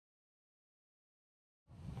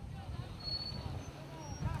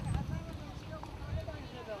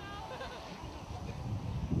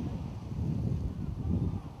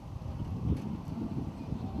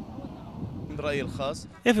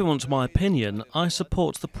If you want my opinion, I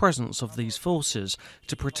support the presence of these forces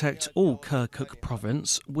to protect all Kirkuk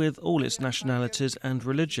province with all its nationalities and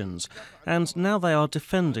religions, and now they are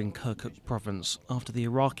defending Kirkuk province after the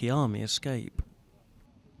Iraqi army escape.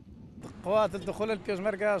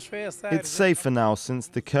 It's safer now since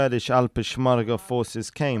the Kurdish Al-Peshmerga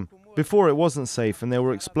forces came. Before it wasn't safe and there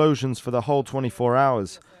were explosions for the whole 24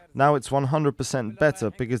 hours. Now it's 100%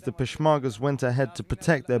 better because the Peshmergas went ahead to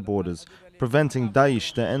protect their borders, preventing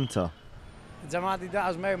Daesh to enter.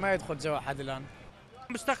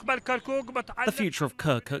 The future of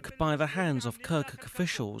Kirkuk by the hands of Kirkuk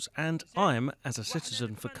officials, and I'm, as a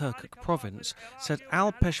citizen for Kirkuk province, said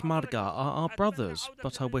Al-Peshmerga are our brothers,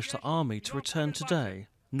 but I wish the army to return today,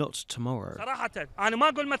 not tomorrow.